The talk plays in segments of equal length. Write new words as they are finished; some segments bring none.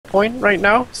point right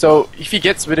now, so if he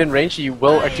gets within range, he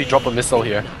will actually drop a missile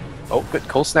here. Oh, good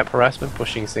cold snap harassment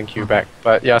pushing Xingqiu back.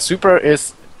 But yeah, Super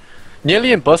is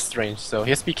nearly in burst range, so he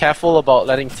has to be careful about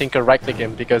letting Tinker right-click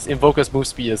him because Invoker's move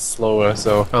speed is slower,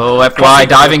 so... Oh, FY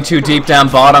diving too deep down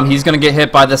bottom. He's going to get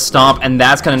hit by the stomp, and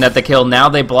that's going to net the kill. Now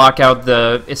they block out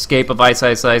the escape of Ice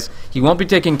Ice Ice. He won't be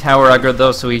taking tower aggro,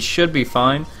 though, so he should be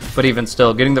fine. But even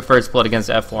still, getting the first blood against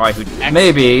FY, who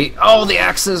maybe... Oh, the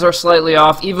X's are slightly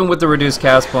off. Even with the reduced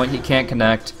cast point, he can't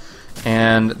connect.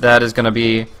 And that is going to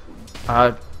be...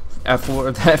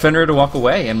 Fenrir to walk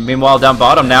away, and meanwhile down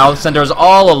bottom now Centaur's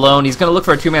all alone. He's gonna look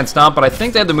for a two-man stomp, but I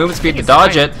think they have the movement speed to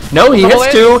dodge it. No, he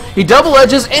hits two, he double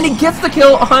edges, and he gets the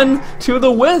kill on to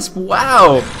the Wisp.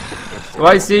 Wow.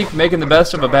 YC making the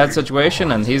best of a bad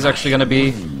situation, and he's actually gonna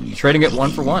be trading it 1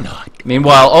 for 1.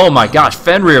 Meanwhile, oh my gosh,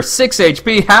 Fenrir 6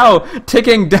 HP, how?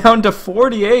 Ticking down to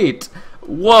 48.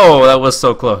 Whoa, that was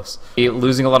so close.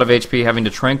 Losing a lot of HP, having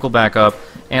to tranquil back up,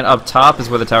 and up top is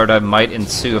where the tower dive might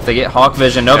ensue. If they get Hawk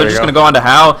Vision, no, they're just going to go on to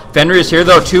How. Fenrir is here,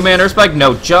 though. 2-man Earthspike,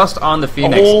 no, just on the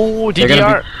Phoenix. Oh,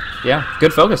 DDR. Yeah,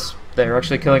 good focus. They're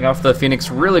actually killing off the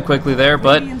Phoenix really quickly there,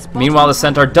 but meanwhile the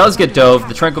Centaur does get dove.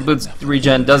 The Tranquil Boots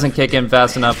regen doesn't kick in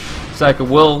fast enough. Sayaka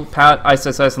will pat Ice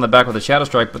Ice Ice on the back with a Shadow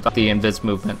Strike, but the Invis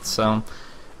movement, so...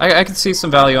 I can see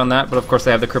some value on that, but of course they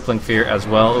have the Crippling Fear as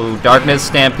well. Ooh, Darkness,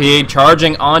 Stampede,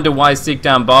 charging onto YSeek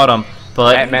down bottom,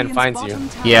 but... Batman finds you.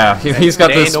 Yeah, he's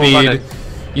got the speed.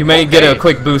 You may get a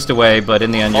quick boost away, but in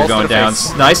the end you're going down.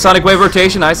 Nice Sonic Wave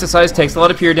rotation, Ice Ice takes a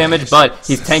lot of pure damage, but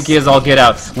he's tanky as all get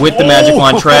out with the Magic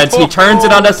Wand treads. He turns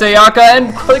it onto Sayaka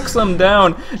and clicks him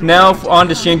down. Now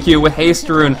onto Xingqiu with Haste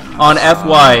Rune on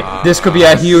FY. This could be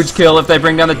a huge kill if they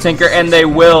bring down the Tinker, and they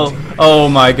will. Oh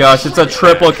my gosh, it's a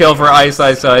triple kill for Ice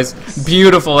Ice Ice.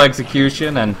 Beautiful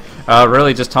execution, and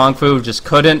really just TongFu just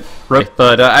couldn't.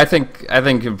 But I think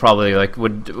it probably like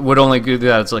would only do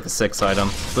that as like a 6 item.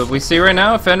 But we see right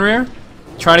now Fenrir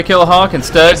trying to kill a Hawk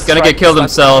instead, gonna get killed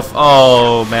himself.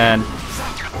 Oh man,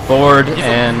 bored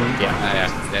and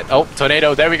yeah. Oh,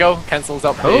 tornado! There we go. Cancels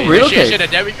up. Oh, relocate.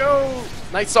 And there we go.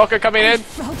 Night Stalker coming in.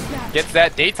 Gets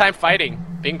that daytime fighting.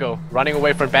 Bingo. Running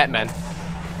away from Batman.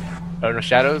 Eternal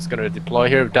Shadow's gonna deploy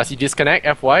here. Does he disconnect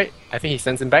FY? I think he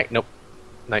sends him back. Nope.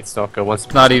 Night Stalker wants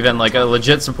to... Not even like a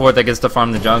legit support that gets to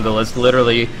farm the jungle. It's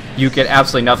literally, you get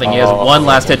absolutely nothing. He has one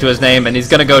last hit to his name, and he's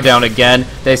going to go down again.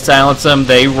 They silence him,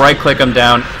 they right-click him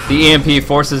down. The EMP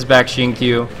forces back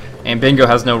Xingqiu, and Bingo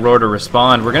has no roar to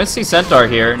respond. We're going to see Centaur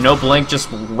here. No blink, just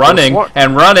running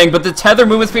and running, but the tether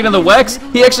movement speed on the Wex,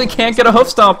 he actually can't get a hoof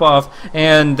stomp off,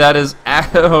 and that is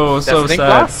so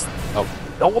sad.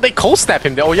 Oh, they cold snap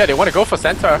him. Oh yeah, they want to go for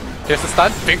Centaur. There's a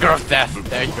stun. Finger of Death.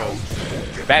 There you go.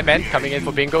 Batman coming in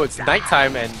for Bingo. It's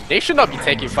nighttime and they should not be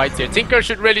taking fights here. Tinker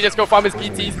should really just go farm his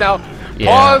PTs now.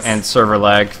 Yeah, and server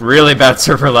lag. Really bad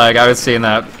server lag. I was seeing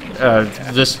that.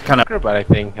 Just kind of... But I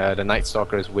think the Night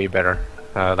Stalker is way better.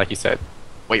 Like you said,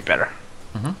 way better.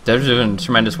 They're doing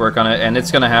tremendous work on it, and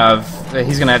it's gonna have...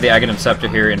 He's gonna have the Aghanim Scepter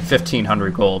here in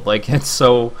 1,500 gold. Like, it's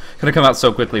so... gonna come out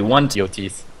so quickly. One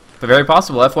TOTs. But very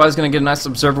possible. FY is going to get a nice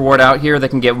Observer Ward out here. They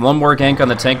can get one more gank on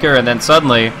the Tinker, and then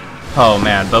suddenly... Oh,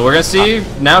 man. But we're going to see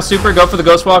now Super go for the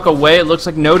Ghost Walk away. It looks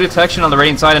like no detection on the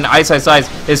Radiant side, and Ice Ice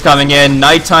Ice is coming in.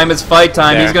 Nighttime is fight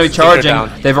time. He's going to be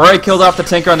charging. They've already killed off the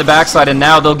Tinker on the backside, and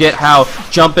now they'll get How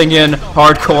jumping in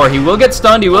hardcore. He will get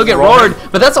stunned. He will get roared,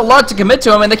 but that's a lot to commit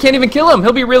to him, and they can't even kill him.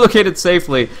 He'll be relocated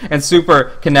safely, and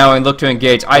Super can now look to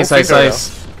engage. Ice Ice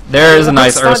Ice. There's a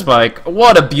nice Earth Spike.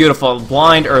 What a beautiful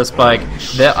blind Earth Spike.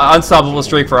 The unstoppable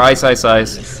streak for Ice Ice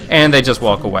Ice. And they just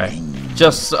walk away.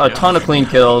 Just a ton of clean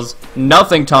kills.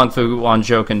 Nothing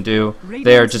TongFu.WZ can do.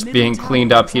 They are just being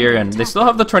cleaned up here. And they still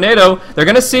have the Tornado. They're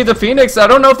going to see the Phoenix. I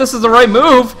don't know if this is the right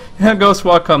move. Ghost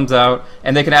Walk comes out.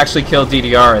 And they can actually kill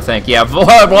DDR, I think. Yeah,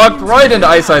 walked right into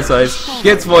Ice Ice Ice.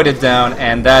 Gets voided down.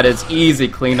 And that is easy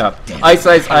cleanup. Ice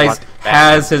Ice Ice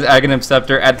has his Aghanim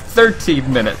Scepter at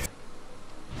 13 minutes.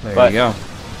 There you go.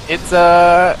 It's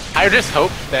I just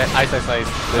hope that Ice Ice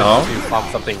Ice lives to farm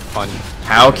something fun.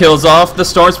 How kills off the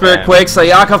Storm Spirit Quake.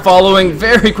 Sayaka following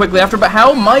very quickly after, but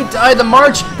How might die. The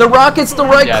March, the Rockets, the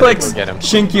right clicks.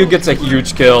 Xingqiu gets a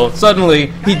huge kill.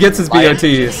 Suddenly, he gets his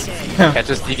BOTs.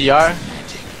 Catches DDR.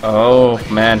 Oh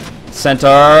man.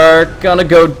 Centaur gonna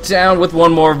go down with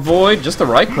one more void, just the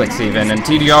right clicks even, and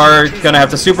TDR gonna have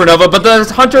to supernova, but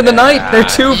the Hunter and the Knight, they're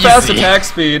too fast attack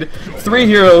speed. 3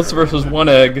 heroes versus 1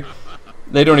 egg.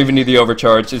 They don't even need the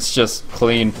overcharge, it's just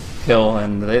clean kill,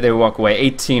 and they walk away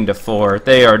 18-4.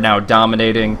 They are now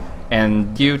dominating,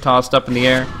 and you tossed up in the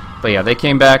air. But yeah, they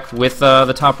came back with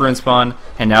the top rune spawn,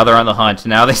 And now they're on the hunt.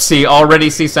 Now they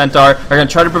already see Centaur. They're going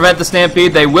to try to prevent the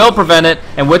Stampede. They will prevent it.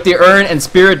 And with the Urn and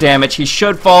Spirit damage, he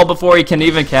should fall before he can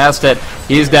even cast it.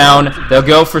 He's down. They'll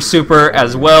go for Super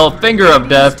as well. Finger of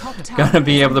Death. Going to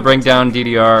be able to bring down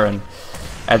DDR. And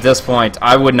at this point,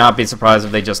 I would not be surprised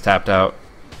if they just tapped out.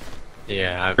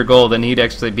 Yeah. For gold, and they'd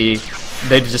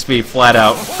just be flat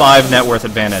out 5 net worth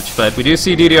advantage. But we do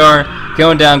see DDR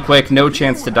going down quick, no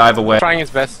chance to dive away. Trying his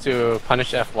best to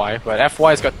punish FY, but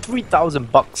FY's got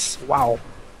 3,000 bucks. Wow.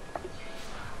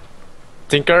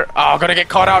 Tinker, oh, gonna get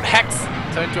caught out. Hex,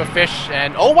 turn into a fish,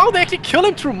 and oh wow, they actually kill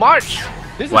him through March.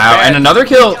 Wow, and another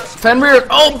kill. Fenrir,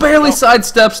 oh, barely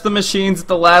sidesteps the machines at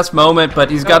the last moment, but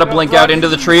he's got to blink out into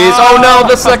the trees. Oh no,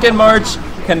 the second March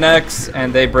connects,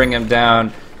 and they bring him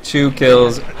down. 2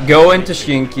 kills, go into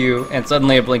Shinkyu, and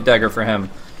suddenly a blink dagger for him.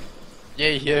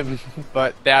 Yay him,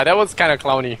 but yeah, that was kind of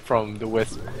clowny from the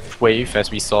Wisp wave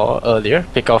as we saw earlier.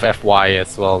 Pick off FY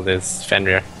as well as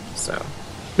Fenrir, so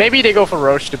maybe they go for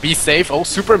Roche to be safe. Oh,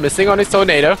 Super missing on his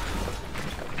Tornado.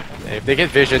 If they get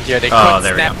vision here, they could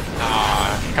snap.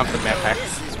 Ah, here comes the map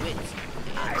hacks.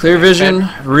 Clear vision,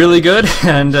 really good,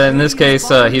 and in this case,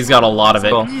 he's got a lot of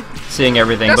it, seeing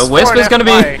everything. But Wisp is going to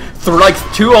be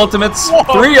like 2 ultimates,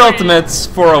 3 ultimates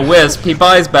for a Wisp. He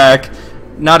buys back,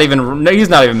 he's not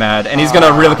even mad, and he's going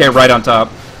to relocate right on top.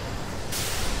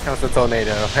 Comes the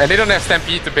Tornado, and they don't have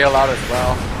Stampede to bail out as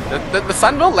well. The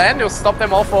sun will land, it'll stop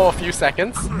them all for a few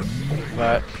seconds.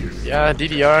 But yeah,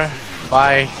 DDR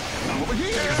by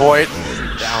Void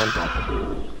down.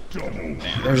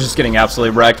 They're just getting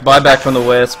absolutely wrecked. Buyback from the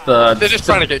Wisp. They're just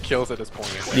trying to get kills at this point.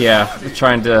 Yeah, they're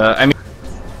trying to. I mean,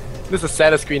 this is the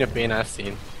saddest Queen of Bane I've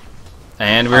seen.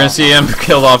 And we're gonna see him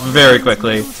killed off very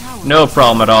quickly. No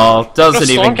problem at all. Doesn't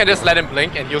even. Storm can just let him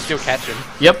blink and he'll still catch him.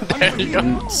 Yep. There you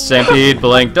go. Stampede,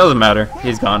 blink, doesn't matter.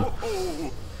 He's gone.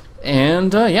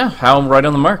 And yeah, Howl right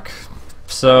on the mark.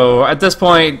 So at this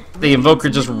point, the Invoker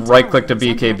just right-clicked a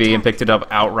BKB and picked it up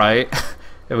outright.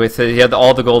 He had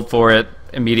all the gold for it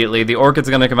immediately. The Orchid's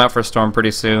gonna come out for Storm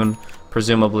pretty soon,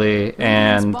 presumably,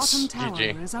 and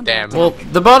GG. Damn. Well,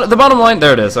 the bottom line,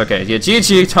 there it is. Okay, yeah,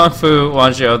 GG,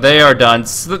 TongFu.WZ, they are done.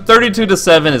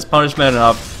 32-7 is punishment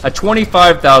enough. A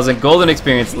 25,000 golden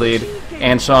experience lead,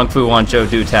 and TongFu.WZ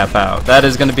do tap out. That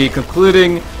is going to be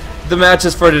concluding the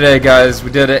matches for today, guys.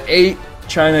 We did 8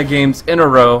 China games in a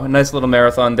row. A nice little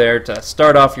marathon there to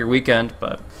start off your weekend,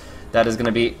 but that is going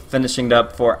to be finishing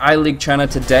up for iLeague China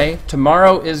today.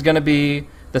 Tomorrow is going to be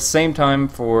the same time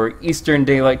for Eastern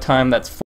Daylight Time. That's